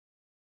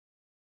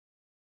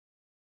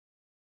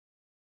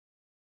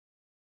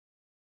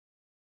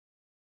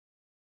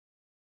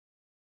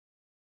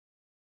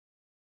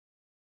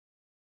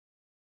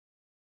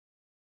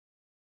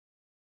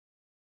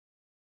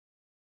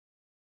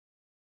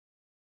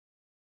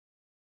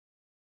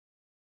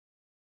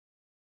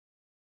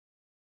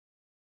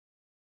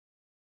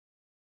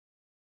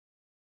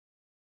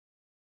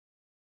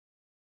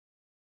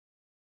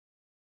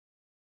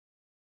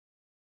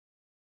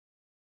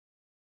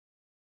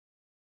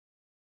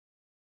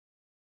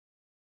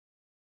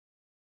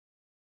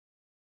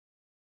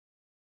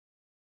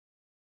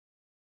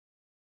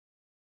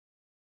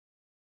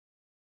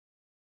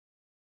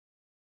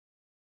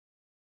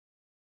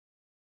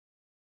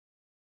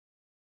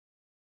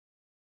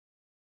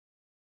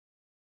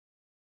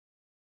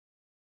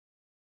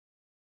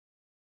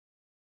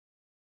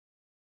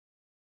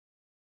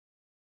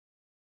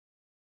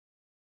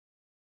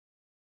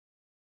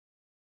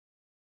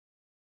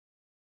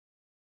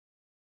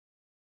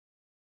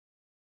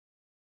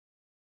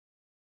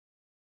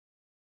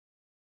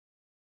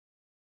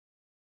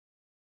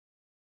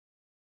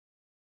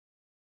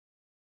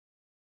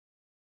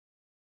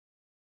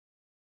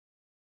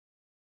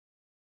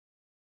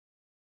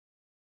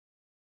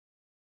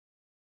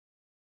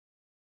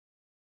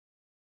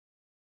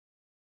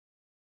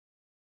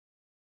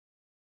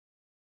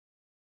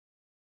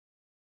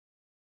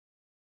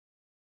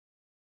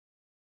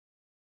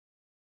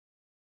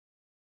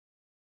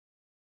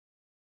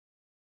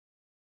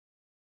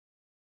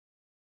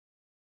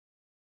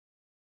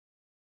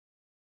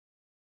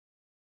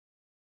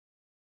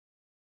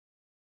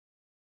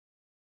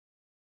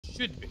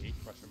should be,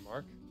 question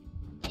mark.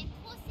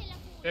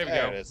 There we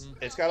There go. it is.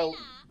 It's got a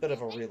bit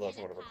of a reload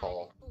from what I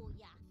recall.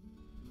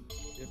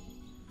 Yep.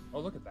 Oh,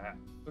 look at that.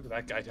 Look at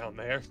that guy down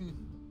there.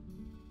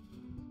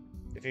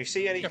 If you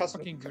see any custom...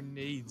 fucking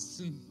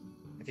grenades.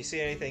 If you see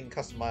anything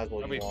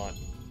customizable you want...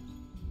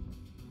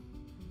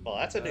 Well,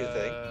 that's a new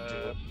thing.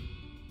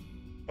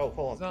 Oh,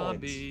 hold on,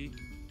 Zombie.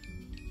 points.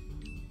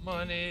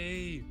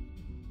 Money.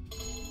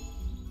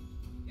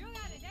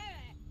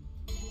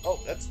 Oh,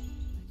 that's...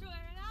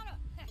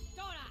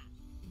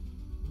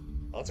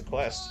 Oh, that's a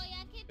quest.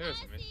 There's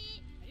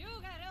me.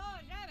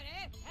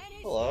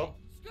 Hello.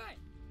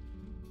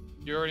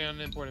 You're already on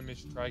an important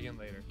mission. Try again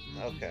later.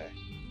 Okay.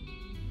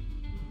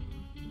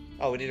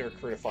 Oh, we need to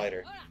recruit a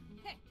fighter.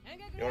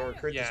 You want to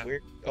recruit this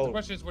weird... The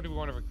question is, what do we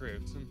want to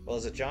recruit? Well,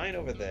 there's a giant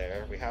over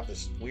there. We have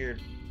this weird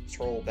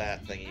troll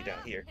bat thingy down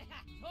here.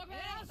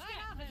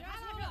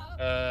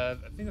 I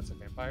think that's a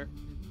vampire.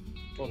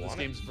 Well, this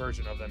game's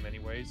version of them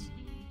anyways.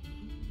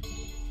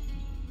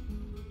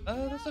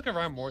 Let's look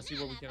around more, see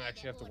what we can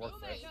actually have to work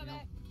with.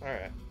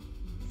 Alright.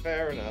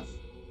 Fair enough.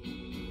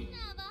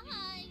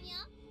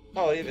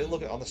 Oh, even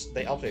look on the...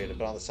 They updated it,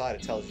 but on the side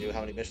it tells you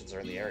how many missions are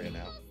in the area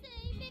now.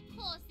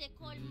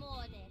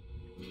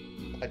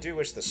 I do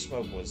wish the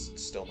smoke was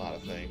still not a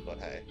thing, but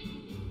hey.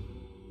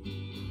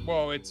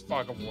 Well, it's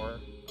Fog of War.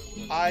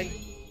 I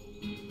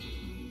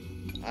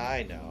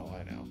know.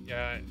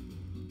 Yeah.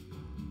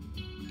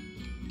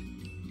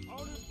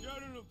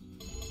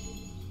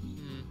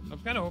 I'm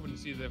kind of hoping to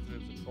see if there's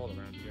a troll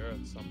around here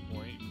at some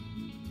point.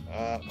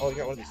 Oh, you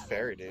got one of these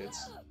fairy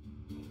dudes.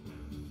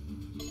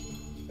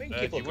 We can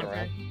keep looking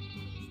around.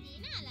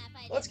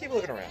 Let's keep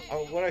looking around. I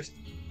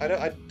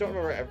don't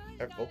remember.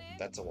 Oh,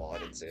 that's a wall. I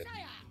didn't see it.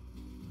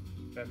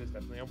 That is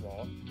definitely a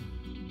wall.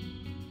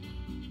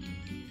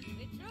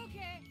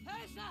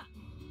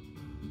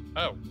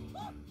 Oh.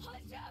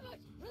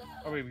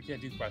 Oh wait, we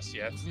can't do quests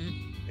yet.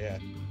 Yeah.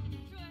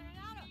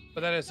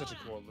 But that is such a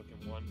cool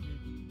looking one.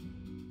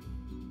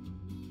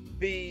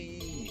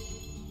 B.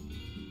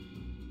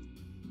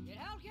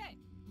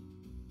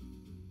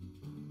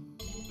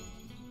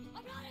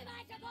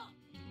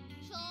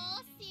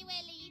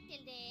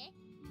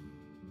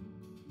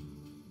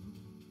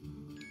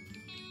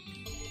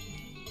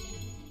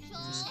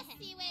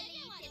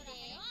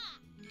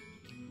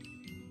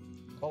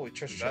 Holy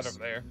treasure chest. That over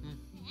there.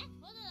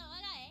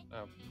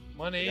 Oh,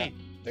 money.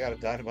 They got a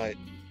dynamite.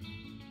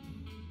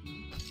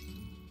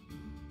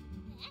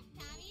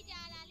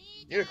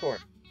 Unicorn.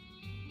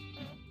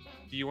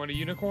 Do you want a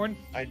unicorn?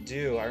 I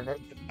do. I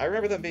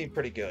remember them being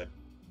pretty good.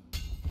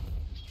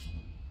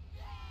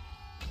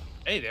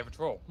 Hey, they have a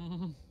troll.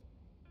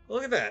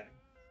 Look at that.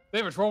 They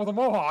have a troll with a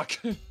mohawk.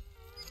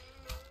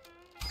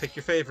 Pick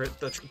your favorite.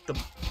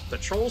 The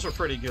trolls are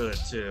pretty good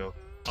too.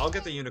 I'll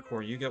get the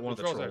unicorn. You get one of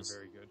the trolls. Are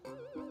very good.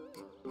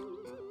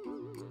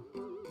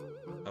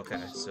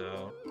 Okay,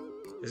 so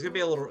there's gonna be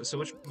a little. So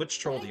which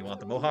troll do you want?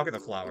 The mohawk or the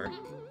flower?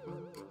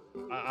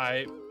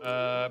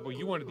 Well,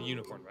 you wanted the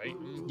unicorn, right?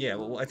 Yeah.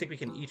 Well, I think we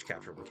can each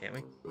capture one, can't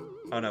we?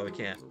 Oh no, we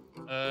can't.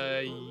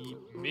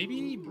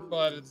 Maybe,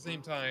 but at the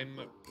same time,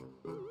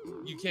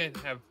 you can't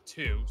have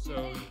two.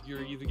 So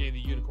you're either getting the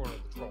unicorn or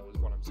the troll, is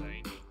what I'm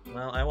saying.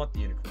 Well, I want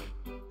the unicorn,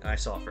 and I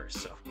saw it first,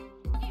 so.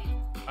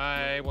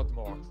 I want the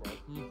mohawk troll.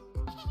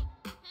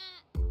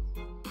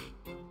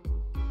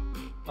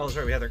 Oh, that's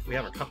right. We have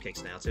our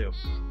cupcakes now too.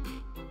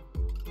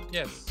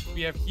 Yes,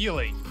 we have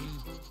healing.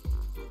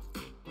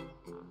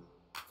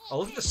 Oh,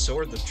 look at the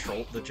sword the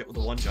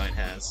one giant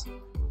has.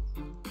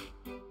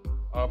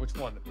 Which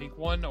one? The pink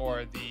one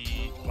or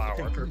the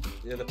flower?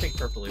 The pink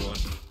purpley one.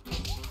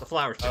 The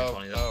flower's pretty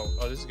funny though.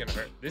 Oh, this is gonna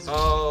hurt. This is.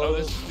 Oh,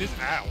 this.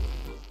 Ow.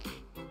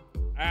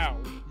 Ow.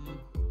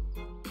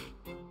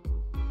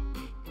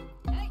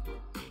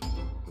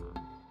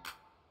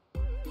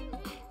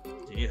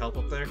 Do you need help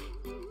up there?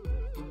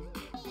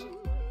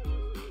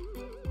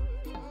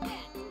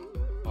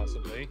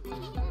 Possibly.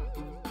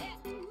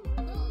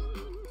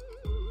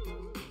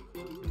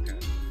 Okay.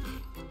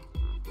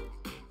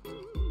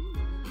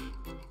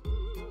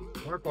 The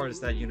hard part is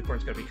that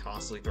unicorn's gonna be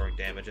constantly throwing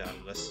damage out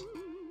of this.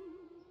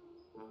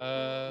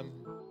 I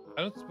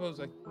don't suppose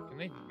I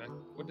can.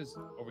 What is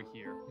over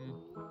here?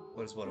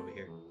 What is what over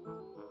here?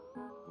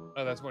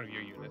 Oh, that's one of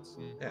your units.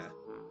 Yeah.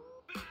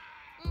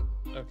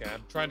 Okay,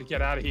 I'm trying to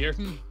get out of here.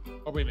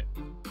 Oh, wait a minute.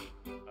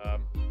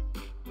 I'm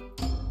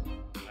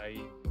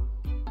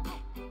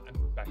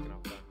backing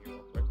off down here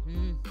real quick.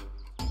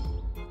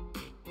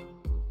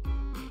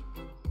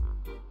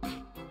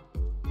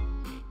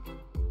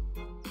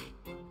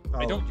 Oh,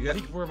 I don't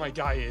like where my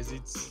guy is.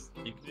 It's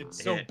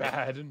so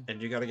bad.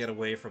 And you gotta get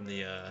away from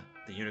the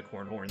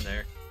unicorn horn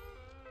there.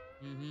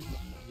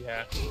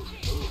 Yeah.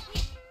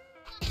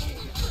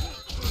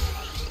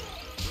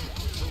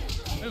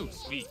 Oh,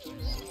 sweet.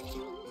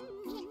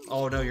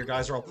 Oh no, your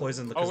guys are all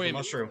poisoned because of the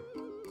mushroom.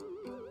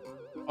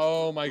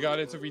 Oh my god,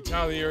 it's a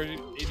retaliating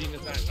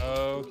attack.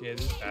 Okay,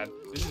 this is bad.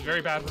 This is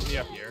very bad for me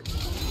up here.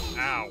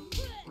 Ow.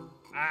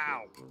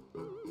 Ow.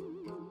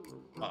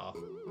 Uh-oh.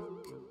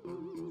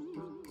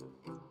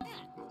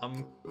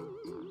 I'm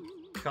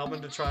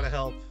coming to try to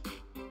help.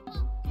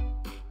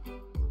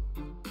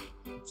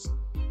 Oops.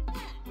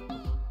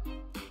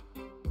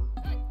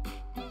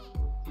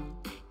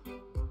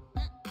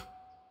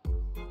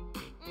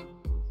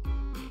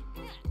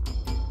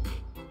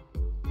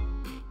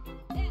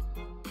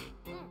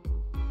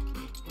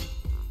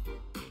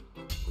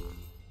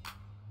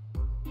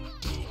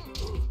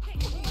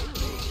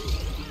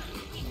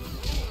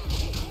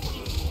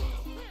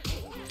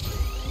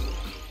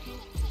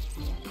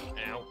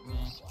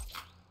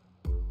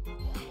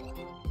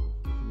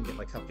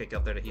 Cupcake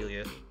up there to heal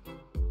you.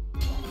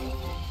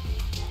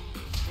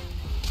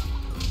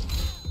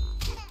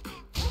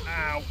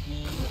 Ow!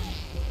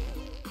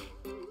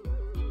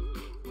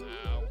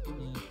 Ow!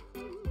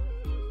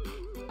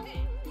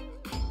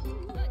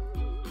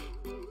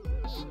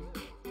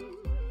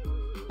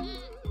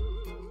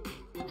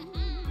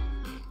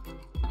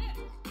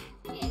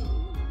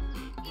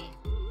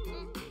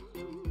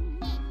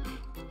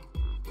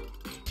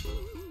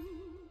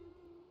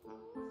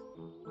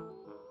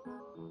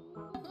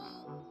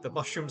 The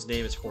mushroom's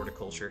name is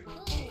Horticulture.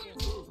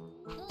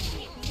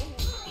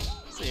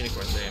 It's the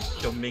unicorn's name.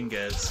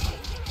 Dominguez.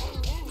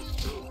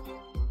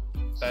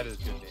 That is a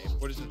good name.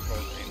 What is his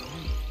troll's name?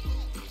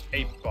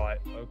 Ape butt.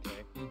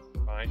 Okay.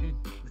 Fine.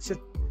 It's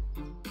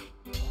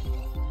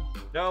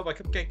No, my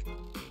cupcake.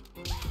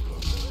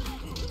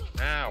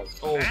 Ow.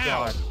 Oh, Ow.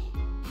 God.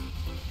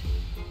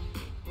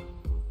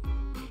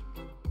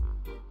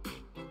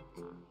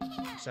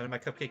 Sending my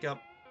cupcake up.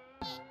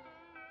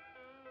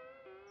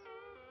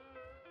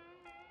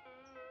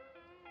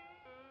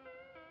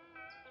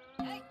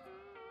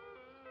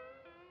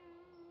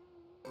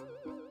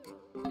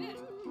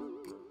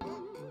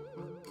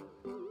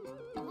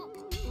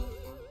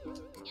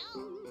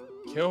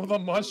 Kill the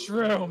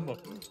mushroom!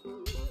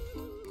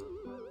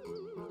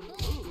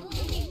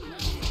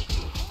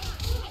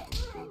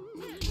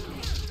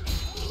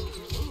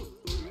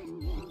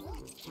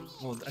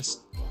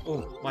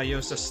 Oh, my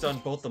Yosa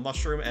stunned both the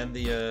mushroom and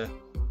the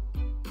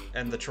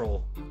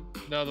troll.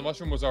 No, the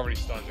mushroom was already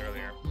stunned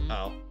earlier.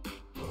 Oh.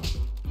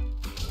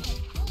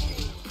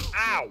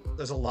 Ow!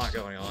 There's a lot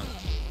going on.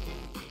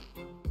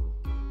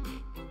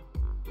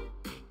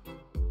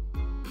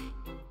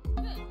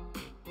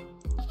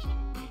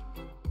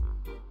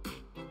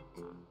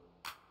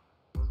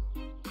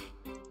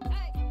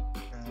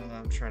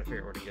 I'm trying to figure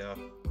out where to go.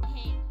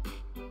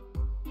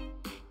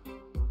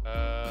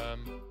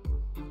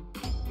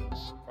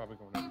 Probably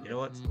going up. You know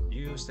what?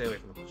 You stay away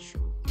from the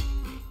mushroom.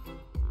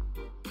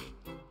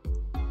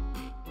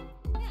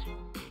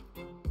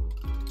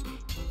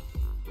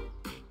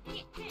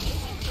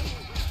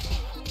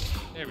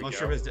 There we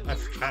Mushroom go. is. I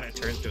forgot it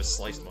turns to a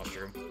sliced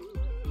mushroom.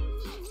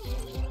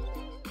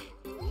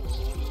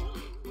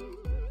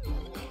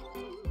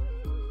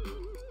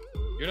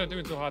 You're not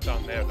doing so hot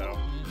down there, though.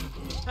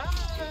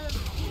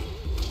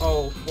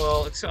 Oh,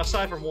 well,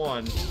 aside from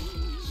one.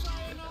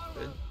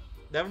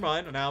 Never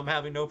mind, now I'm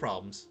having no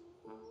problems.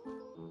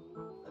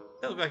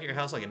 Go back to your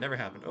house like it never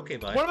happened. Okay,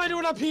 bye. What am I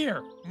doing up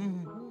here?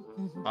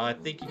 I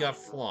think you got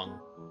flung.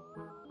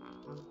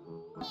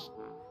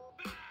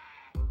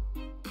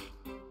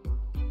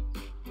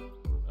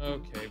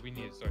 Okay, we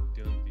need to start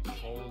dealing with these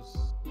trolls.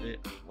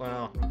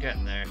 Well, I'm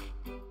getting there.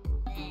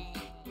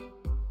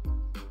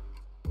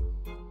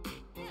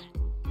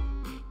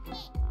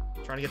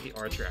 Trying to get the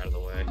archer out of the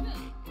way.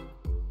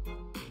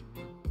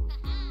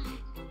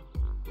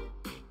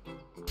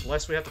 The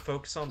less we have to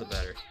focus on, the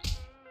better.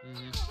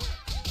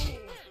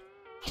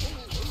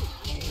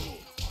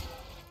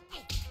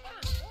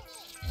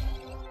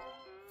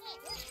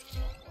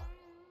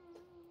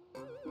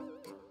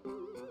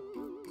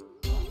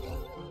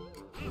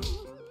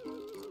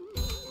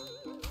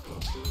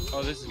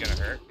 Oh, this is gonna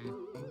hurt.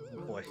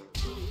 Oh boy.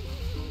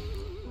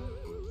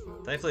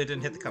 Thankfully, it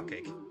didn't hit the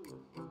cupcake.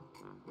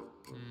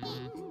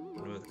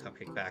 Move the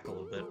cupcake back a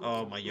little bit.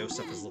 Oh, my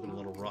Yosef is looking a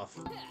little rough.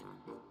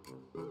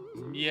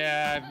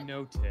 Yeah, I've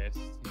noticed.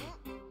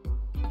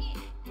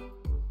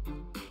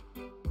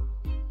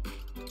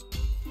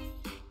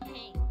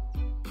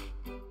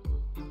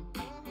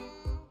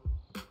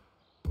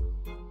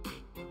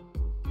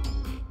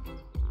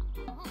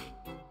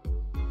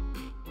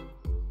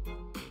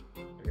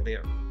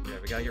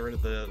 We gotta get rid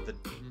of the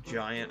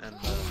giant and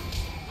the...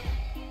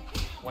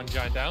 One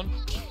giant down.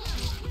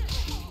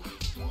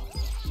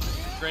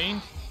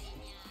 Trained.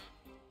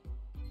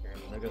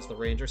 There goes the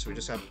ranger, so we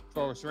just have...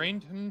 Force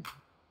trained.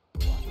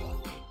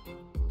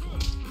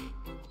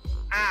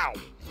 Ow!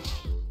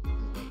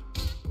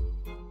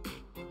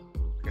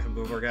 We gotta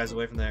move our guys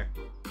away from there.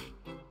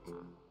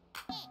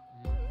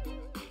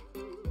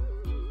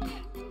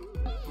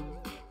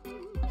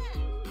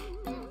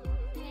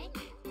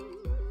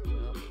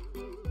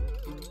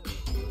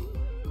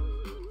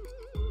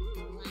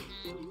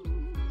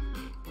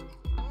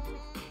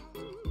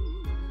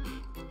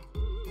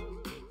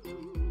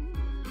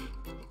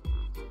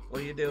 What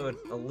are you doing?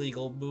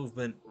 Illegal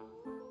movement.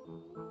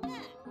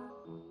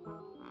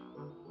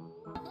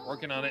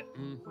 Working on it.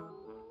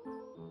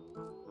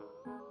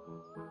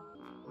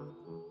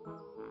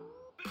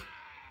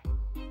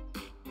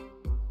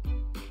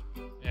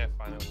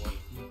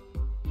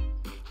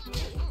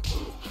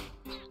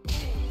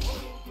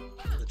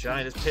 The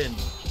giant is pinned.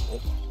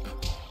 Oh.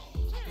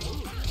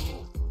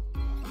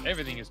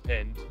 Everything is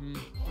pinned.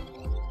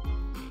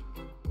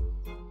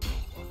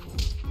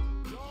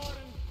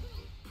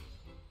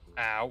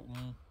 Ow.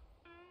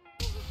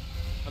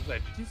 I was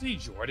like, did you say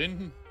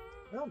Jordan?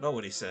 I don't know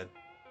what he said.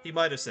 He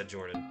might have said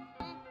Jordan.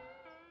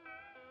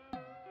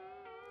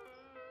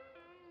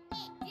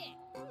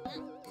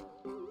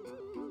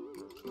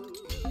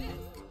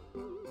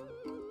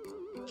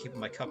 Keeping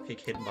my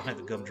cupcake hidden behind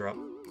the gumdrop.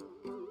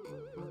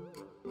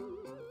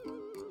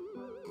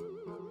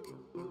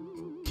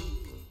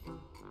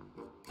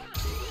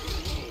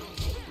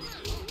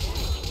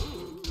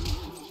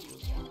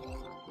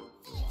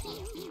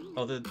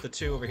 Oh, the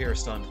two over here are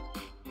stunned.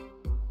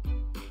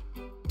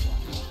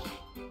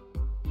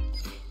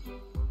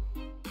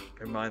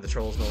 Never mind, the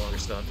troll's no longer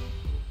stunned.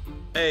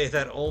 Hey,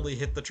 that only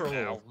hit the troll.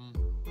 Ow.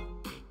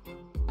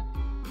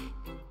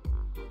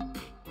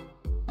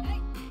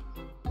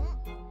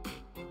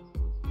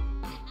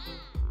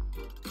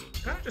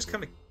 Just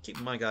kind of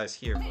keeping my guys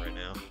here for right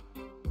now.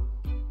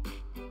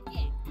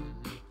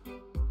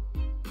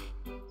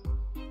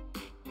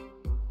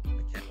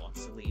 The cat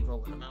wants to leave.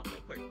 I'll let him out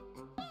real quick.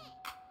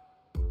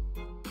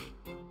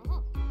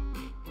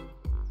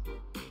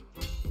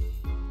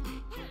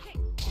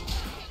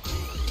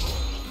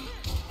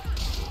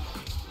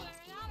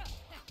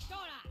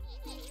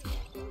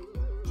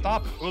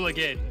 Stop,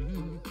 hooligan!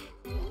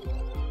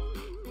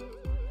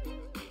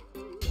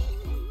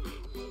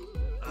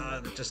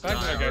 Just the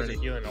fact that already.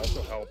 Guys healing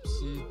also helps.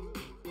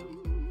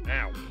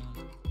 Ow.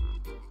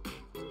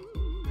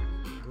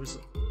 Who's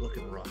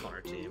looking rough on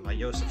our team? My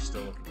Yosef's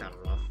still looking kind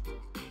of rough.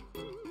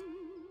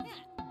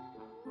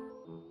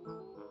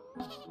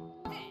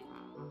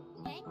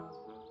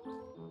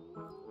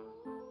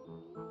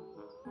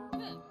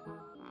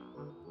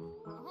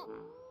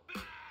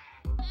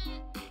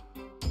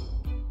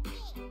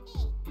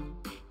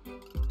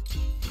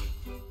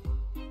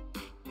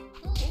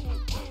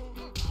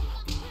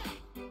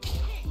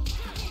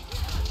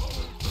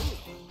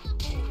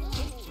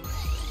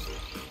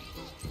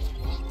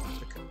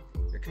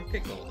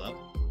 Cupcake leveled up.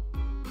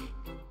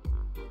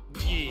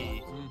 Yeah.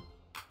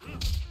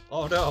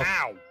 Oh no!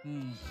 Ow!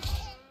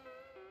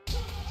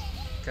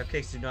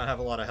 Cupcakes do not have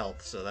a lot of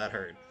health, so that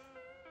hurt.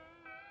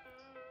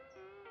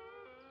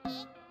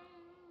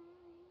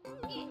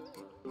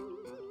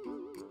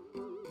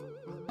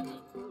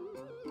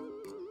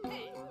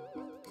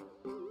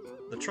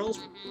 The trolls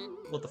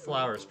with the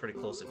flower is pretty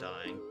close to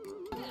dying.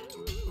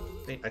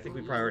 I think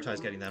we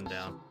prioritize getting them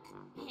down.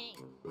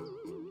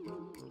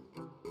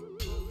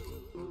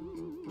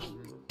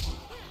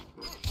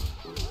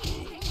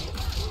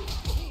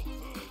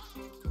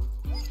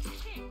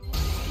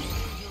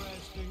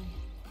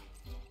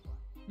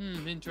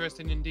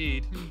 Interesting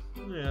indeed.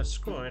 Yes,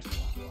 quite.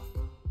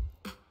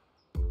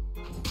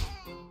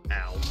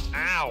 Ow.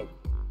 Ow!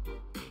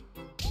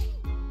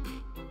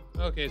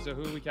 Okay, so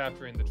who are we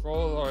capturing? The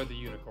troll or the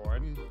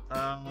unicorn?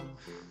 I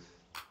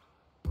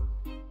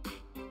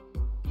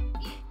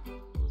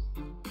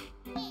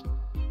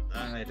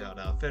don't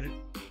know. It'd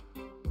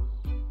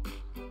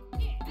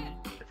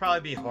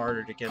probably be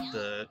harder to get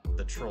the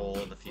troll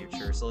in the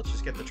future, so let's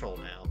just get the troll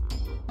now.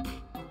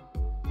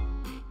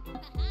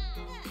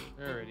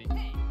 Alrighty.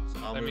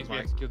 So That means we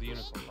have to kill the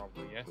unicorn,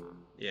 probably, yeah?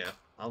 Yeah,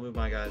 I'll move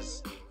my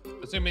guys.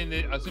 Assuming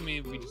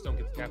we just don't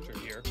get to capture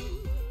here.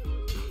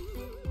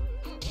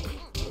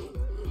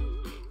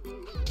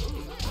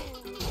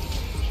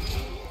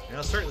 Yeah,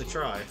 I'll certainly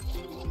try.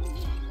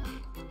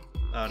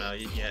 Oh no,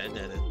 yeah, it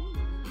did it.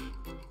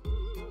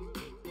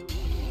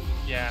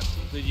 Yeah,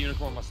 the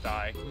unicorn must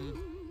die.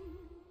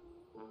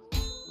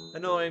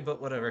 Annoying,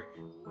 but whatever.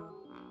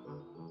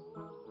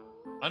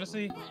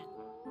 Honestly,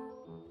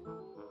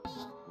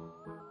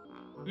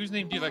 whose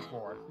name do you like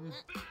more?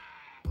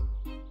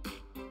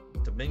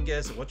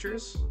 Dominguez, what's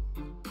yours?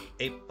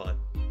 Ape Butt.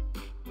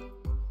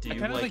 Do you I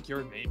kind of like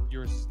yours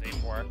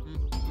name more.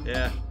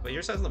 Yeah, but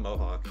yours has the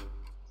mohawk.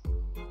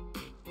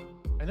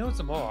 I know it's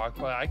a mohawk,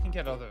 but I can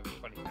get other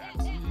funny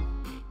hats.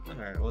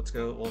 Alright, let's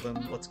go. Well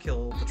then, let's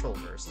kill the troll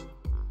first.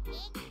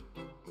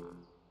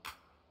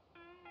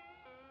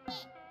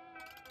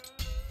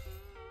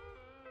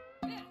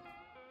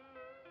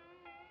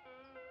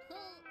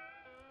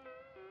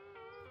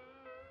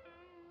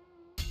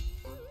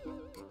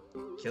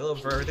 Kill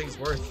him for everything's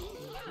worth.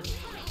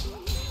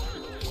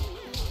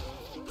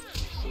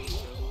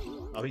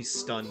 Oh, he's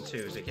stunned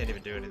too, so he can't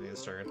even do anything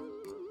this turn.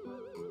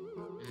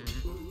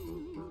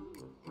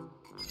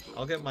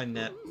 I'll get my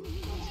net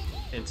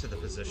into the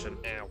position.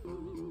 Ow.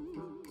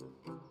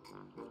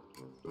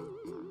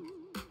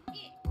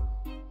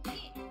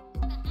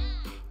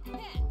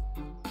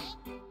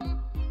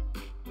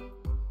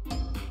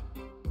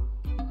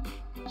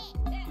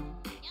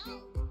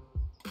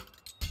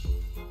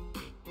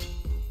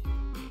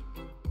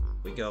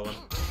 We going.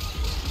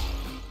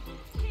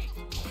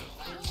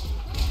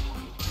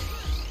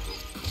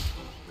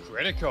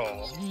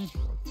 Critical.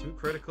 2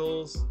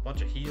 criticals,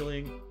 bunch of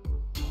healing,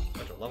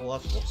 bunch of level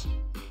ups. Whoops.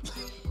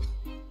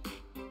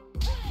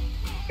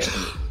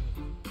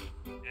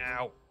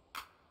 Ow.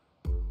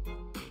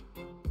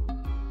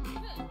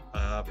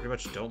 Pretty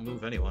much don't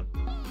move anyone.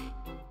 Move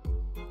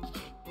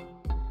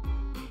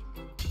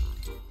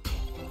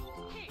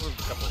a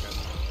couple of guys.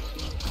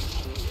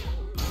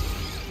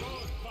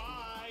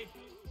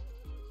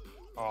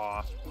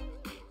 Aw.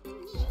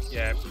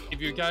 Yeah, if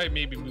your guy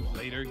maybe moved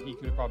later, he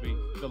could have probably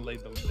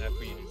delayed the net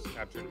for you to just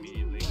capture it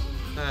immediately.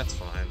 That's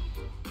fine.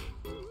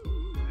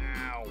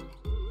 Ow.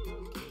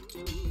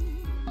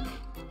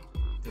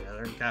 Yeah,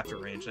 they're in capture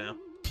range now.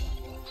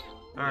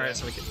 Alright,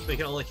 so we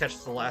can only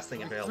catch the last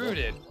thing available.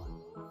 Recruited.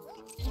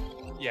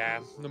 Yeah,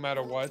 no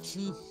matter what.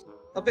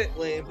 A bit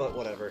lame, but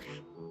whatever.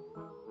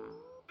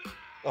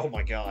 Oh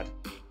my god.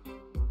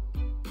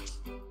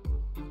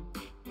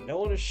 No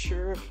one is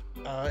sure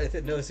if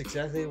it knows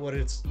exactly what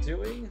it's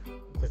doing.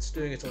 It's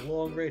doing its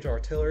long-range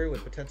artillery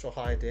with potential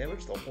high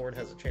damage. The horn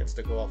has a chance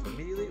to go off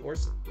immediately or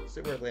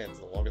sit where it lands.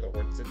 The longer the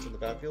horn sits in the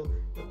battlefield,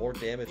 the more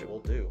damage it will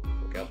do.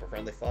 Look out for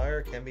friendly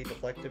fire. Can be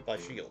deflected by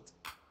shields.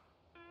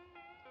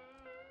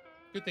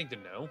 Good thing to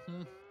know.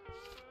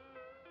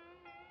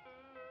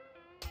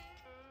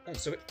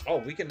 Oh,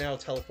 we can now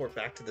teleport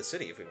back to the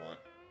city if we want.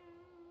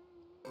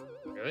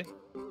 Really?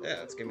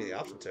 Yeah, it's giving me the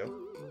option to.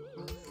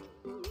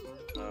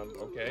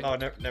 Okay. Oh,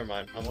 never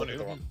mind. I'm looking at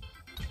the wrong.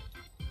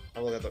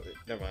 I'm looking at the.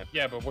 Never mind.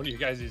 Yeah, but one of you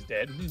guys is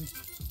dead.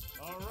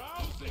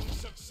 Arousing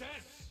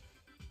success.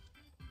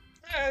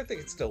 I think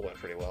it still went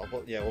pretty well.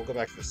 But yeah, we'll go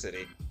back to the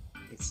city.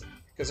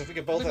 Because if we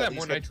could both Look at at that,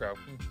 least more get... nitro.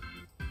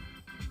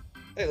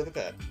 Hey, look at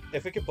that.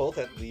 If we could both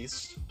at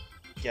least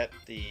get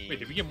the... Wait,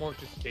 did we get more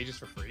just cages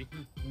for free?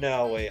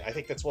 No, wait. I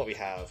think that's what we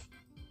have.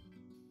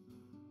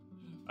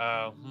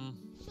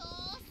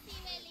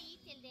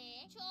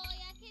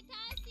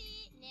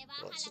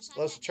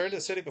 Let's return to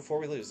the city before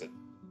we lose it.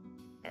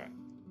 All right.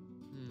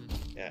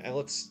 Yeah, and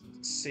let's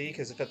see,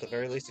 because if at the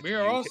very least... We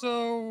are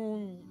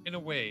also, in a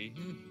way...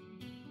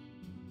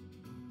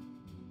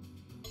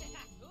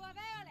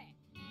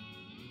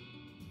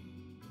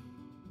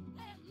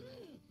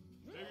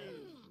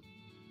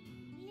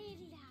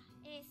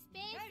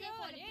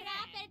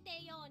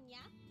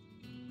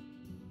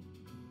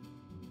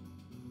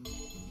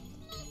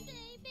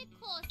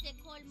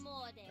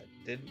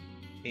 I didn't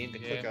mean to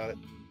click on it.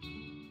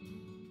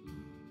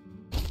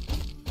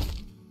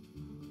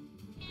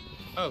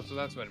 Oh, so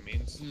that's what it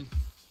means.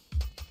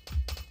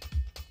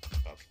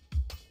 Okay.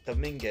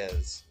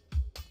 Dominguez.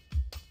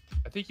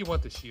 I think you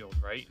want the shield,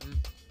 right?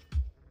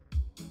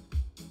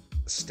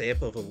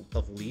 Stamp of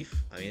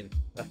leaf? I mean,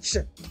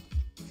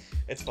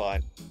 it's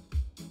fine.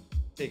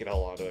 You can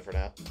hold on to it for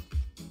now.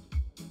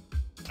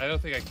 I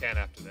don't think I can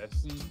after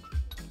this.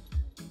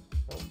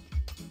 Oh.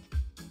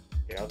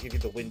 Here, I'll give you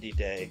the windy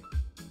day.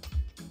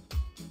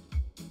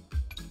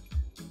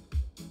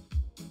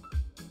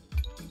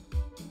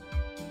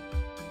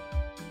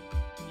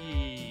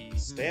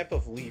 Stamp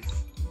of leaf.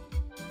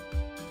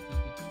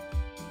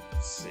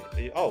 Let's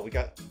see. Oh, we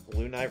got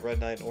blue knight, red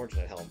knight, and orange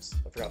knight helms.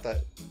 I forgot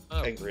that.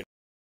 Oh. Angry.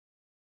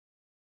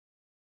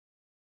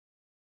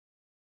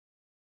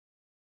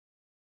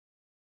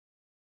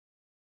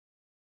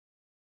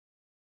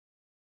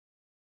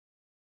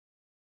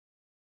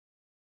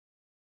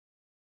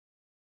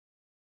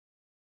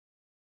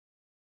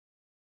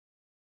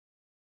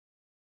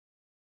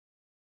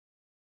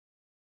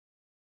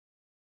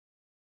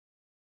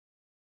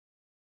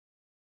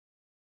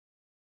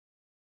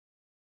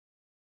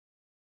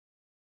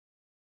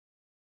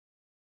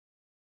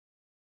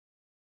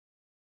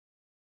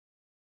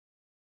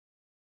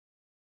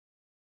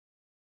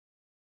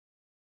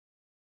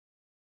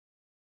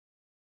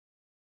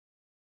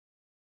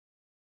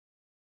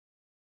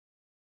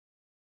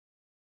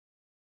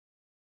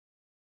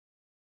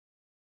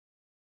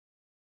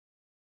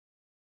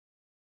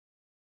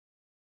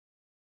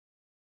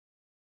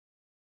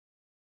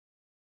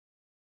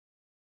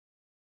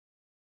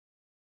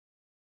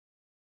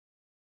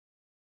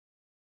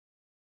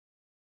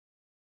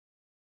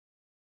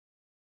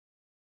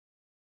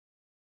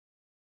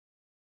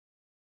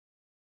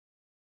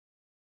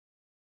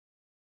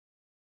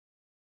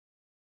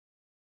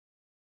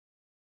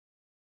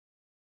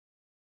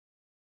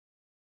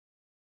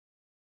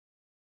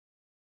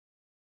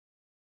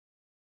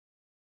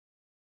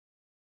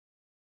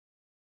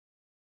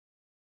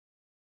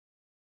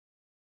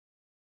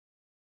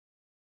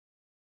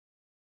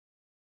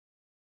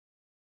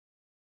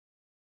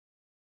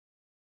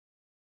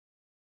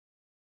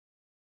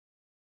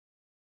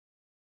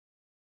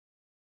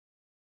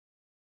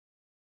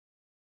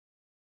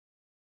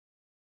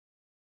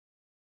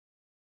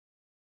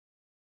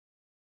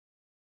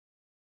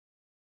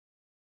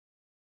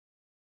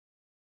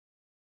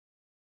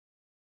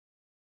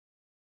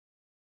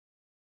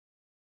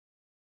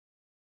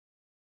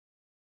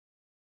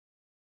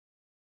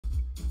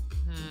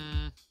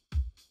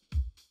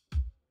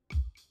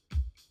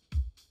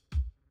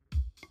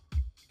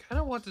 Kind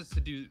of want us to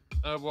do.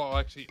 Well,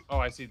 actually, oh,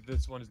 I see.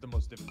 This one is the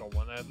most difficult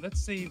one. Let's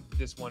save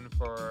this one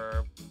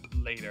for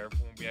later,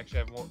 when we actually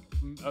have more,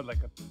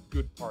 like a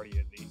good party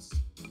at least.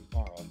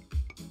 Tomorrow.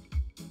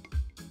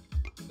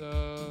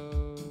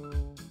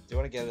 So. you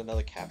want to get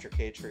another capture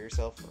cage for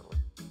yourself? Or...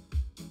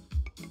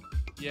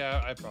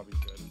 Yeah, I probably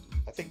should.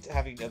 I think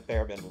having a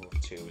bare minimum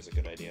of 2 is a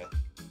good idea.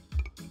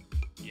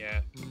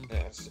 Yeah.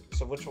 Yeah.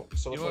 So which one?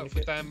 So You which know one? what?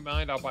 With that in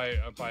mind, I'll buy a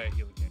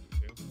healing candy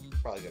too.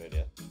 Probably a good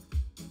idea.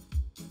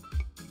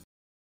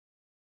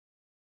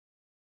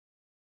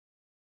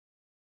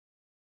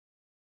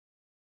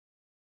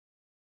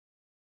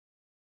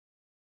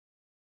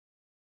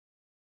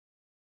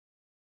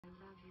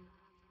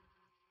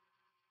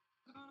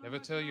 Never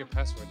tell your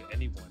password to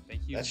anyone.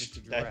 Thank you,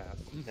 Mr. Giraffe.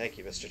 Thank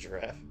you, Mr.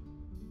 Giraffe.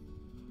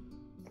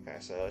 Okay,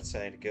 so it's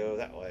saying to go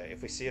that way.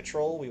 If we see a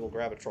troll, we will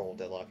grab a troll,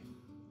 Deadlock.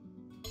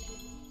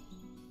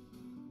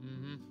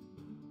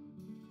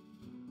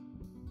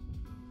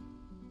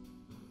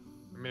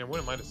 I mean, I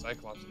wouldn't mind a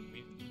Cyclops with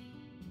me.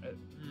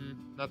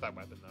 Not that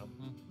weapon, though.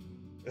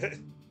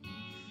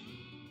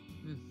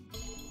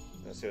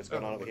 Let's see what's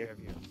going on over what do here.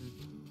 we have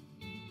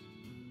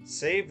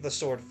Save the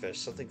swordfish.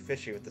 Something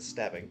fishy with the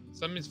stabbing.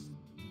 Something's...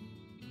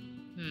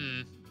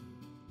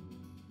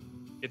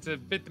 It's a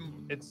bit...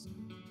 It's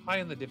high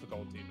in the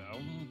difficulty, though.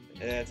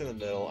 Yeah, it's in the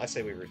middle. I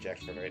say we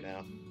reject for right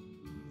now.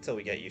 Until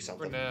we get you For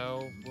something.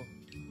 now...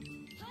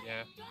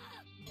 Yeah.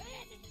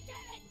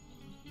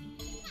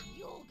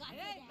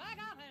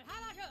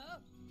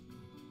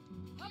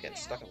 Getting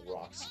stuck in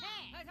rocks.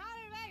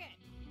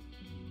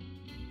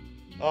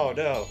 Oh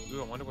no!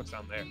 Ooh, I wonder what's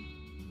down there.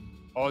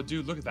 Oh,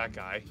 dude, look at that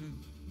guy.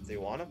 Do you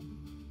want him?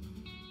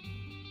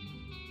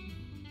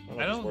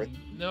 I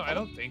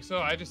don't think so.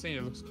 I just think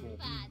it looks cool.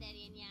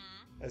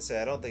 I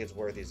say I don't think it's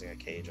worth using a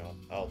cage on.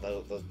 Oh,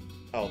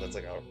 that's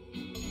like a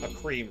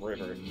cream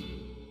river.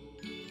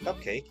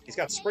 Cupcake. He's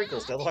got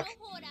sprinkles, Deadlock.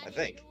 I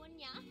think.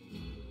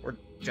 Or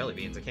jelly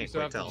beans. I You can't still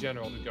quite have tell. the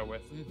general to go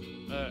with.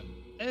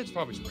 It's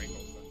probably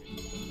sprinkles.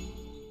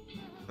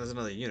 There's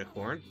another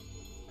unicorn.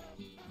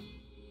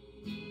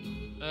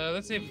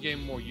 Let's see if we get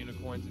more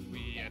unicorns if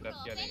we end up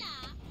getting...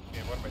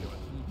 Okay, what am I doing?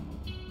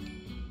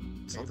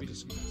 Something. Maybe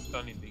just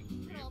stunning things for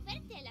you.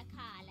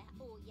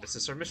 Is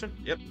this our mission?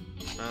 Yep.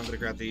 I'm gonna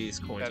grab these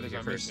coins That over is here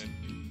our first. mission.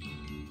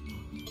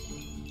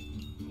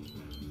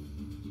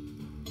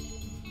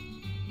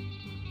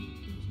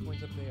 There's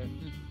coins up there.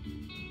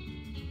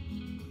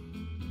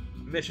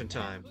 Mission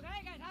time.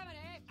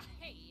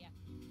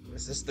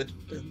 Is this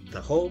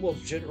the home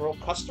of General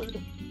Custard?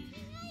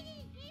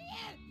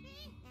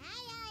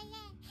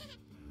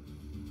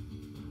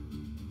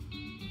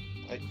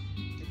 I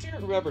do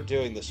remember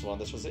doing this one.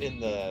 This was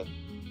in the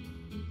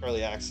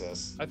early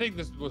access. I think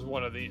this was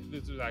one of the...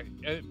 This was I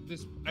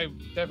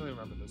definitely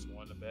remember this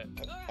one a bit.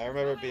 I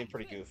remember it being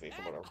pretty goofy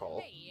from what I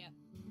recall.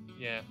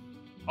 Yeah.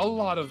 A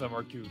lot of them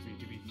are goofy,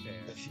 to be fair.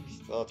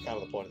 Well, that's kind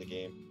of the point of the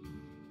game.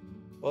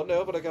 Well,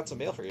 no, but I got some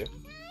mail for you.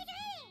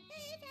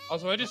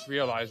 Also, I just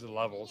realized the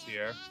levels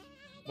here.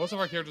 Most of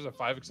our characters are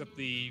 5, except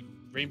the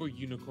Rainbow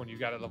Unicorn you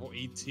got at level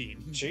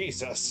 18.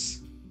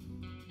 Jesus.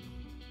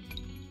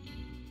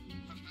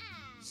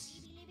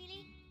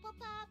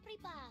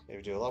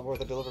 Maybe do a lot more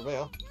than deliver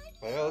mail.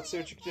 Well, let's see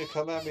what you can do.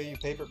 Come at me, you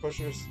paper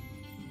pushers.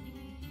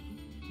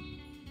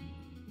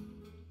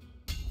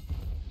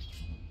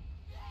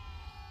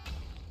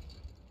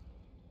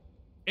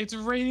 It's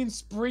raining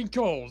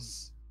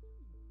sprinkles!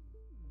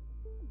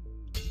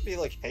 Be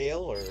like hail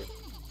or...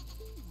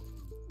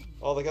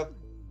 Oh, they got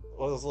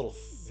one of those little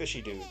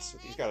fishy dudes.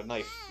 He's got a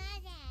knife.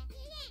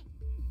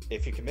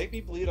 If you can make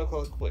me bleed, I'll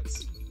call it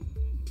quits.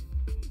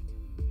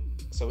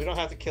 So we don't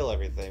have to kill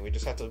everything. We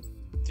just have to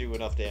do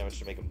enough damage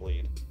to make him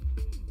bleed.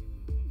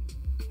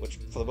 Which,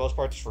 for the most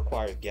part, just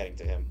requires getting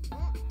to him.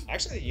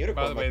 Actually, the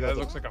unicorn... By the way, that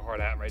looks like a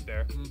hard hat right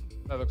there.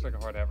 That looks like a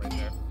hard hat right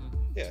there.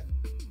 Yeah.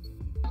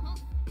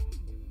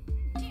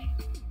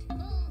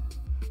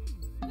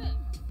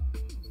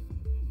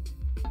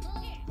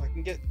 If I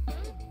can get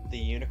the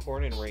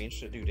unicorn in range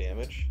to do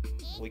damage,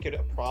 we could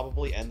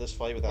probably end this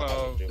fight without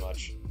having to do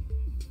much.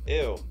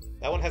 Ew.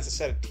 That one has a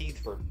set of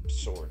teeth for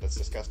sword. That's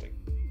disgusting.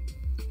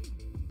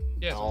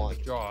 Yeah, I don't like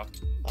it. jaw.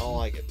 I don't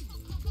like it.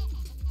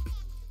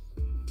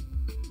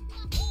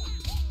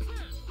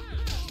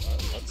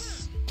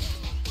 Let's...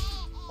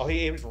 Oh,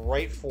 he aimed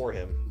right for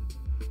him.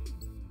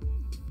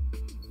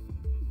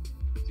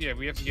 Yeah,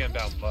 we have to get him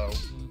down low.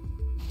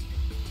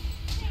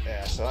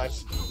 Yeah, so I've...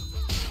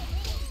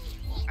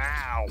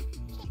 Ow!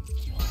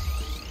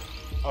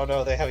 Oh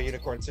no, they have a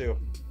unicorn too.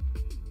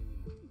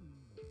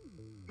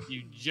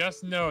 You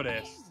just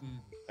noticed.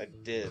 I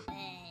did.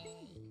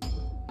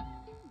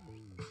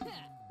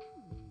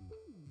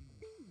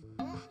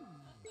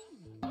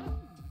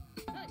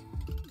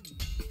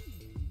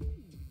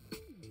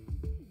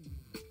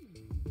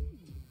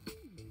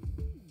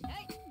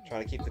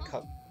 Trying to keep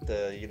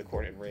the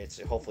unicorn in range.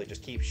 So hopefully,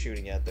 just keep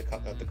shooting at the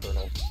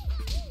colonel.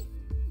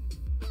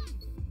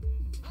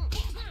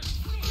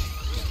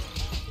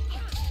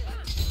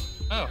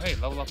 Oh, hey,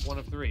 level up 1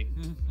 of 3.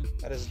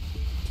 That is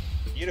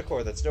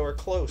unicorn. That's nowhere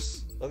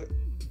close. Look at...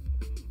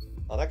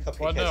 Oh, that cupcake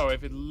Well, has... no,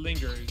 if it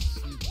lingers.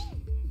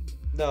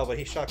 No, but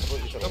he shot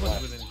completely to the Someone's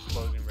left. within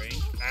explosion range.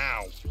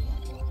 Ow!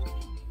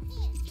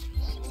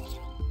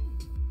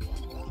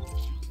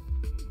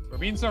 We're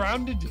being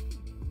surrounded.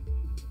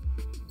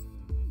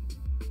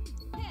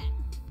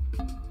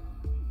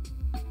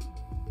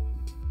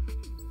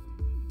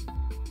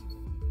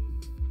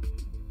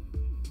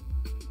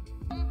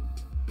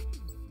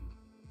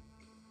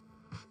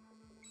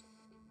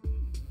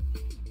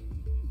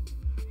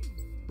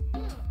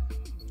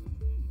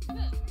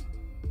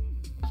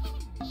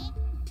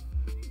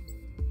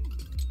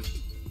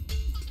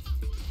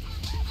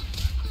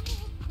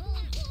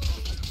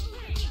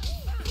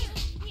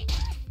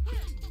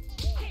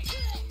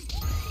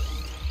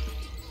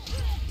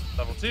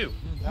 too.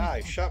 Ah,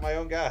 I shot my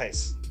own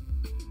guys.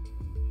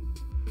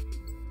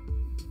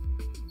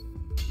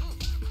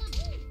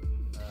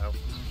 Oh.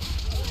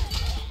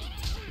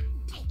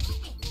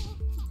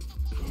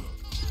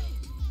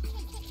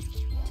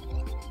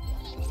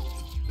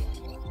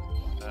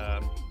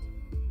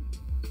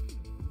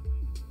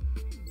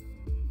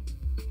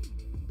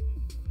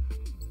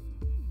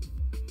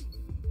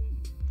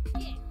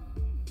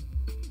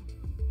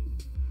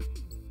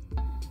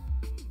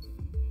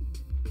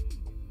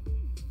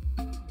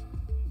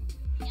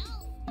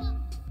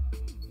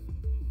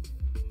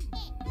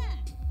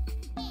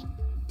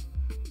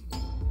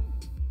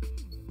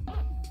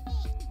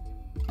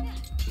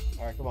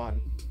 Alright, come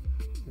on.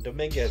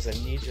 Dominguez, I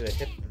need you to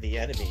hit the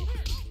enemy.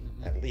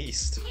 At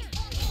least.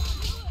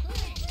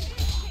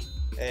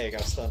 Hey, I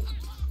got a stun.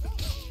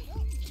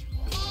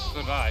 So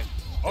did I.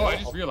 Oh, I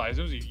just realized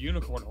there was a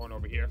unicorn horn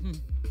over here.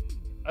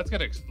 That's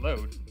gonna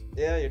explode.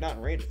 Yeah, you're not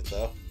in range of it,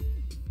 though.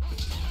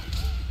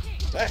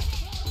 Ah.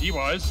 He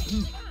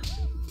was.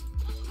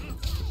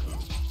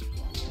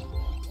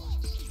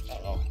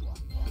 Uh-oh.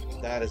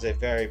 That is a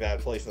very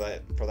bad place for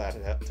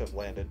that to have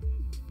landed.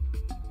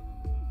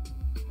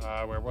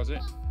 Where was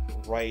it?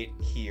 Right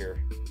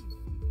here.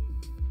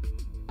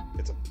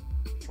 It's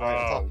right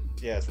on top.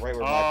 Yeah, it's right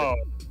where Oh.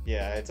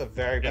 Yeah, it's a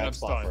very bad I'm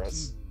spot for stunned.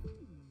 us.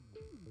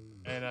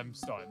 And I'm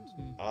stunned.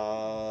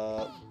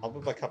 I'll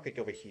move my cupcake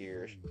over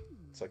here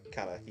so I can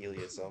kind of heal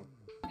you some.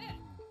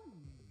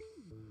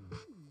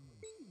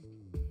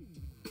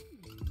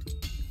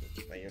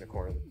 Keep my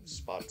unicorn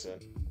spots in.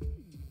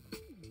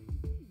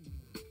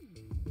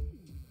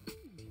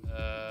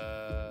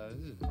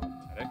 This is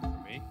problematic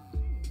for me.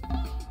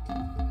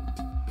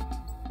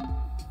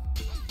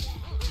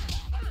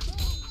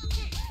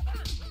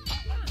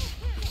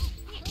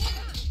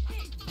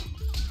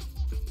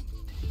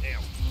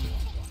 Damn.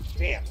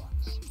 Damn!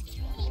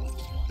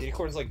 The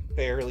unicorn's like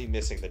barely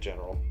missing the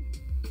general.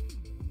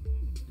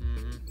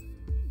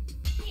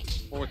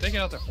 Well, we're taking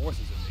out their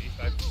horses at least.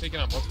 I've taken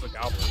out most of the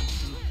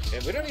goblins.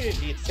 And we don't even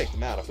need to take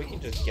them out if we can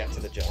just get to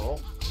the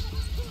general.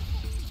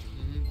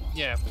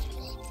 Yeah.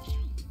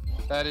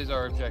 That is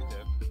our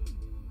objective.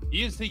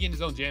 He is taking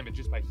his own damage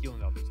just by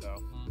healing others, though.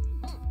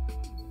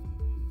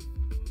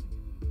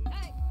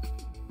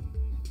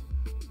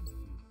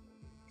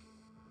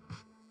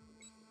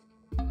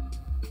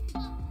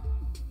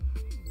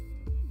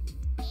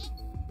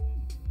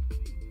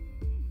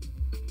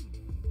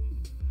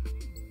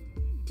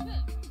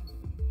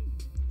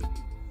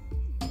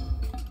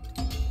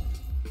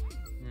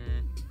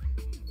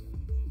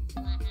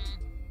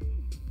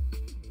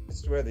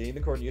 It's where the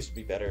unicorn used to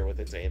be better with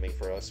its aiming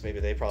for us. Maybe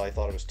they probably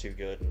thought it was too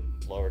good and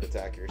lowered its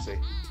accuracy.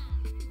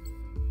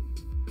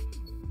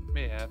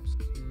 Mayhaps.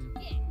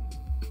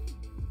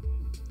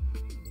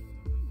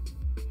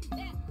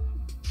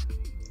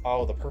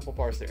 Oh, the purple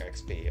bar's their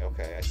XP.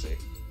 Okay, I see.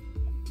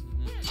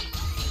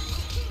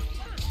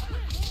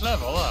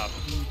 Level up.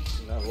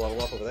 Now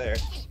level up over there.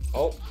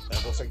 Oh,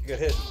 that looks like a good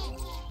hit.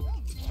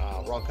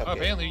 Wrong cupcake. Oh,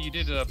 apparently you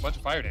did a bunch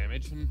of fire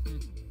damage.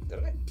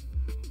 Did I?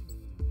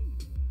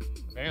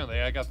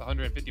 Apparently I got the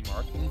 150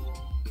 mark.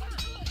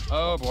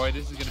 Oh boy,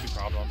 this is gonna be a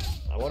problem.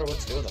 I wonder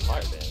what's doing the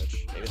fire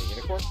damage. Maybe the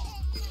unicorn?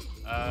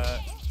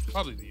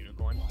 Probably the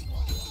unicorn.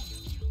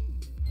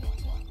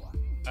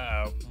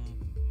 Uh-oh.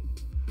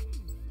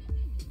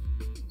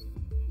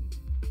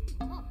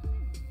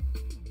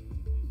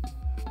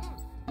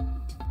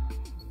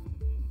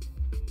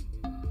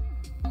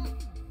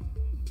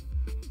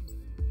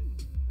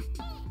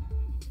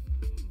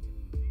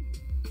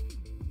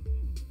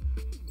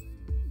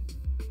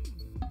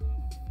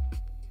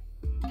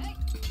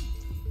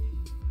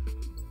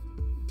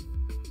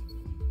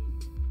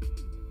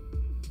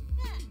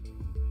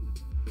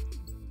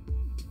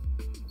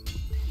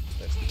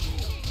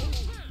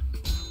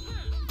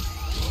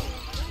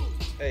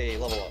 Hey,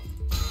 level up.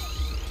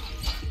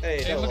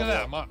 Hey, Hey, no, look at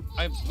level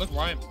that!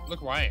 up.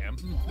 Look where I am.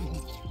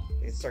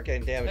 You can start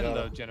getting damage on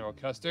Hello, him. General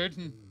Custard.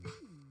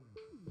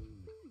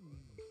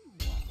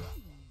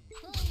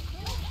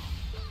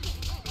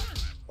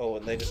 Oh,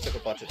 and they just took a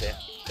bunch of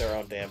their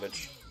own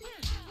damage.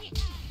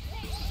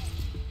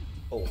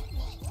 Oh.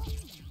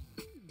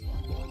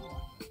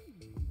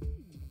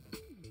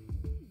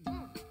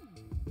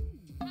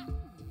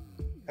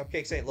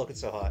 Cupcakes ain't looking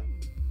so hot.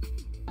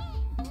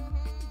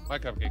 My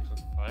cupcakes look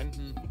fine.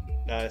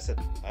 No,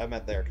 I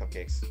meant their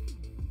cupcakes.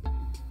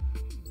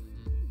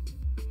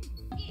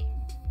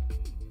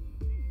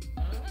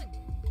 I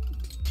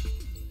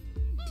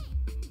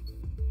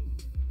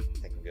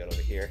think I'm good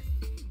over here.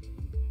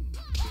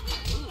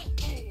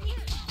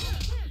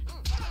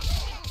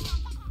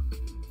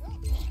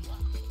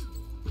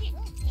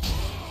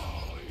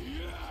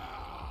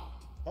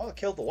 Well, I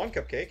killed the one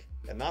cupcake,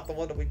 and not the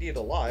one that we needed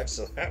alive,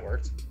 so that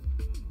worked.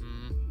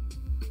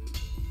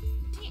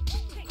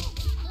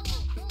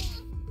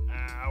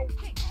 Ow.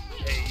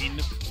 Pain.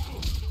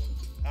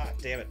 Ah,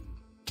 damn it.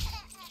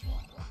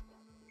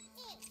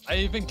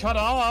 I've been cut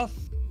off.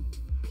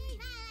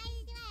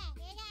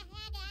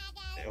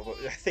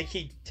 I think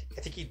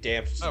he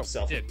damaged Oh,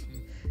 himself. he did.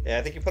 Yeah,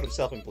 I think he put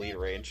himself in bleed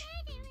range.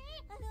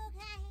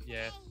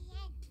 Yeah.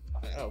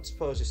 I don't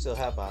suppose you still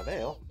have my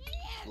mail.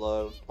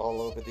 Blood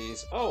all over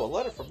these. Oh, a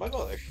letter from my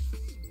mother.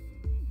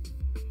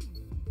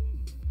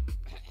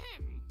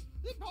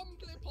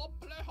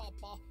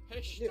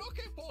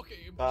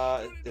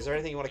 Is there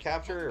anything you want to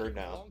capture or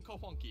no?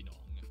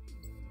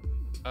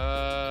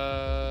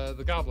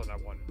 The goblin I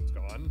wanted is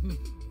gone.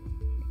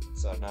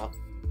 So no.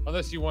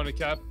 Unless you want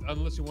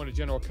to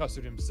General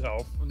Custard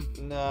himself.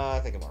 No,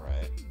 I think I'm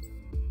alright.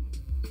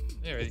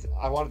 Alright.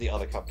 I wanted the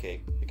other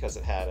cupcake because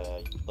it had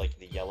like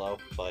the yellow,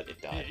 but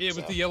it died. Yeah,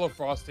 with the yellow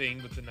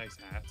frosting with the nice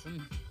hat.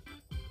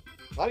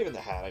 Not even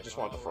the hat. I just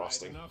wanted the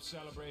frosting. Enough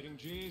celebrating.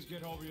 Jeez,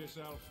 get over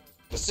yourself.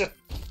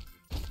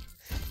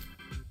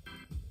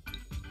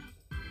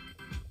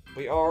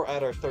 We are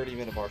at our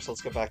 30-minute mark, so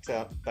let's go back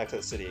to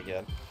the city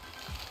again.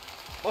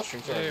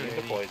 Mushrooms are immune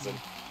to poison.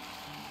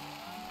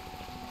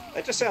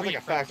 That just sounds like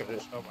a fact of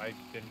it. Oh, I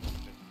didn't.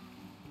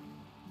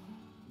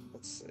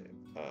 Let's see.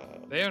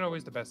 They aren't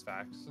always the best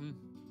facts.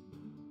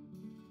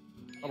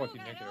 How about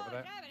you make it over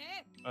that?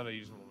 Oh no, you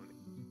just want money.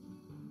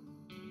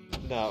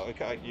 No, I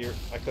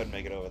couldn't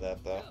make it over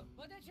that though.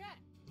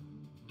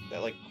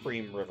 That like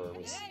cream river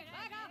was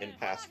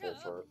impassable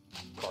for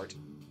cart.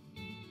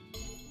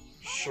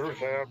 Sure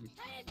have.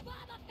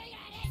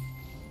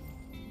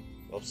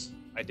 Oops.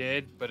 I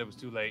did, but it was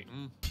too late.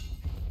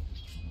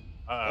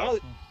 Oh,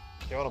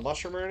 you want a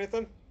mushroom or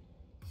anything?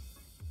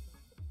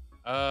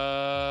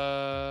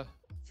 I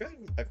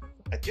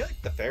I feel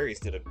like the fairies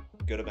did a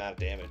good amount of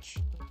damage.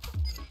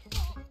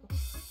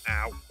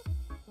 Ow.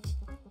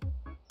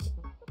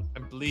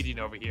 I'm bleeding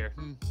over here.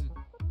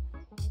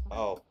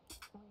 Oh.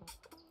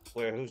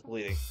 Where? Who's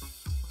bleeding?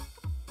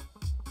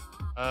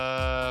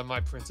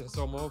 My princess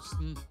almost.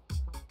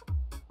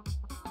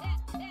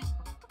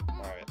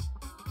 Alright.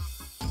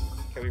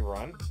 Can we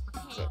run?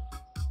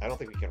 I don't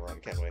think we can run,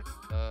 can we?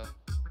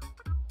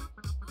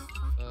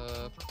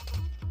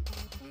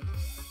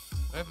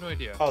 I have no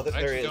idea. Oh, I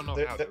actually don't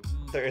know how to.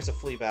 There is a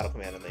flea battle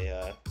command in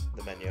the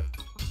menu.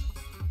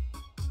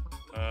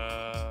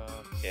 Yeah,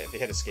 if you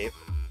hit escape.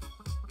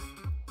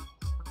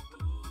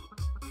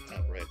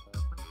 Oh, right.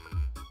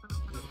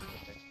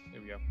 Okay,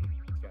 here we go.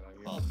 Get out of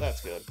here. Oh,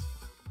 that's good.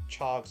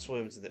 Chog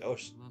swims in the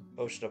ocean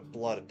of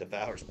blood and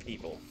devours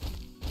people.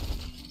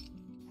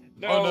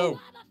 No! Oh no!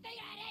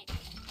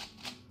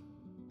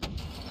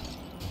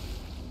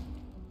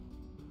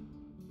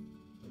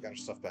 We got our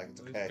stuff back,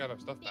 it's We okay. got our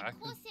stuff back.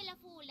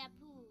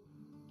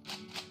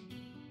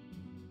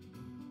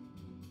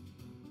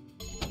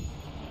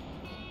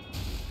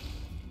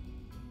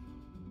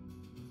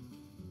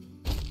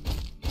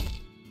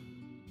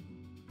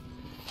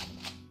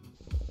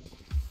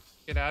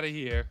 Get out of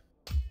here.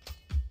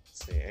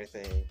 Let's see,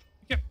 anything...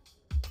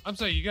 I'm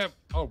sorry, you got...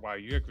 Oh, wow,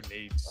 you got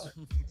grenades.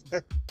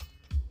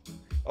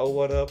 Oh,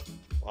 what up?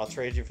 I'll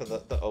trade you for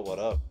the oh, what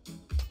up? Do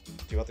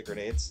you want the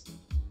grenades?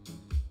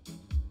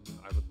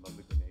 I would love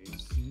the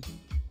grenades.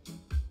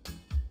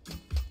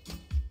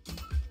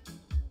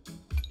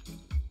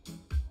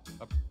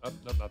 Up, nope,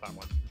 not that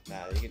one.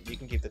 Nah, you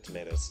can keep the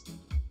tomatoes.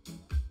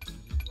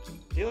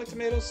 Do you like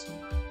tomatoes?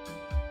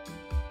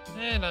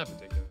 Not in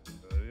particular.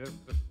 They're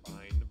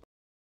fine.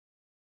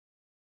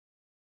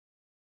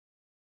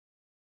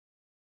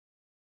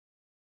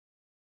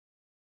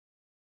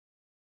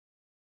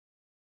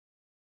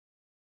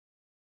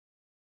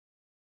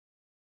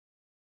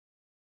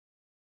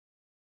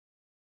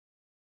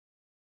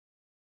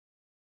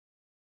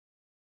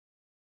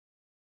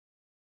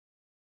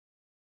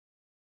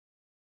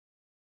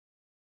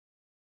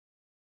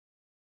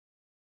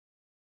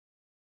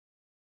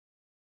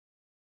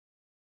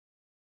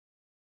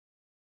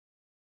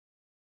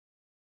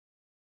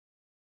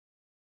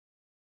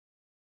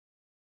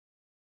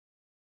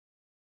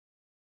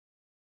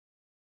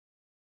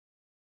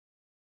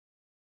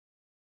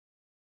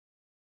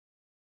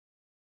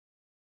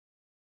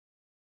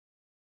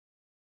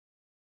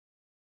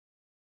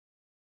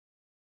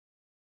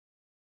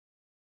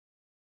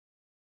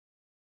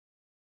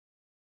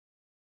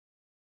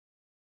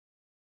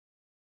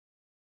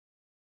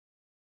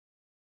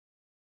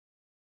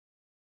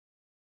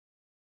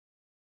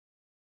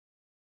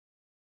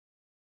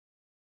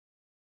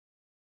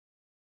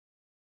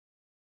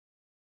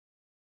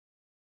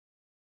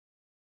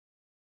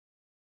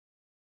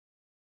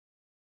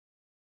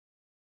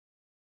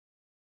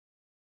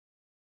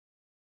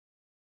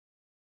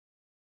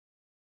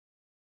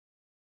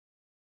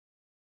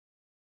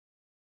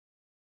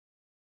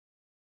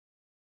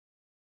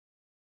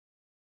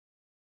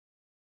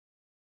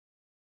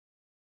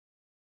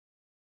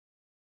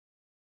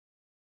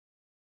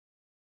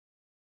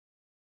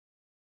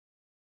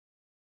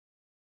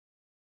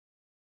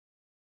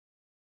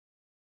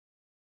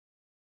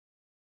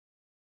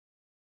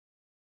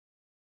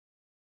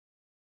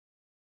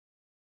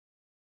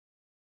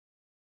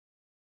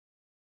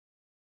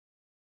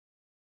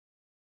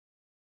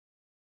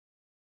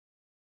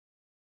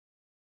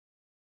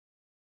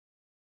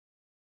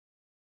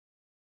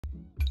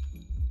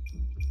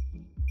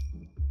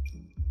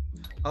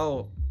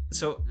 Oh,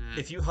 so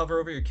if you hover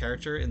over your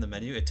character in the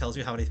menu, it tells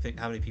you how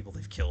many people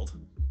they've killed.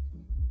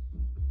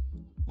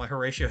 My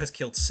Horatio has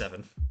killed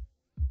 7.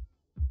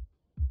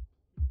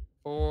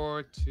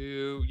 4,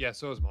 2. Yeah,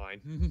 so is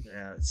mine.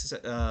 Yeah, it's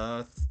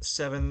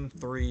 7,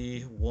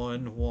 3,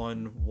 1,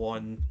 1,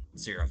 1,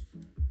 0.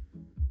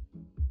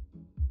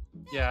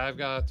 Yeah, I've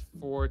got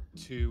 4,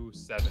 2,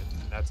 7.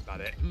 That's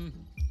about it.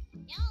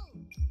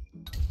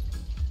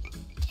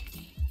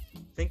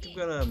 I think I'm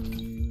gonna.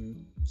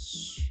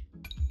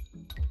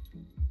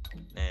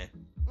 Nah.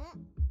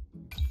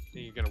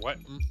 You're gonna what?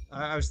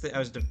 I was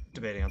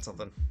debating on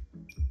something.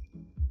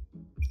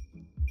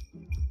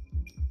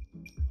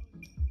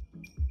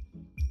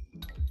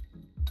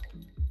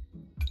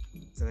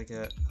 Did I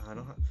get? I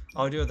don't.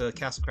 I'll do the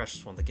Castle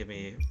Crashers one to give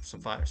me some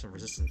fire, some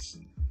resistance.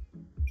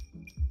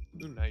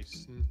 Ooh,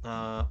 nice.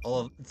 All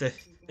of the.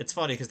 It's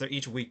funny because they're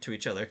each weak to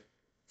each other.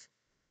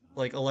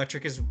 Like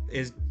electric is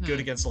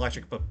good against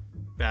electric, but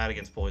bad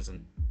against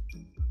poison.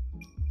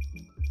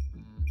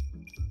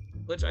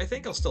 Which I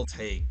think I'll still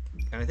take,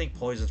 and I think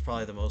poison's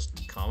probably the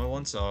most common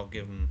one, so I'll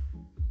give him.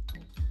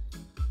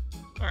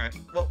 All right.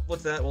 Well,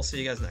 with that, we'll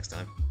see you guys next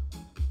time.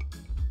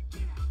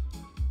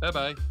 Bye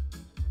bye.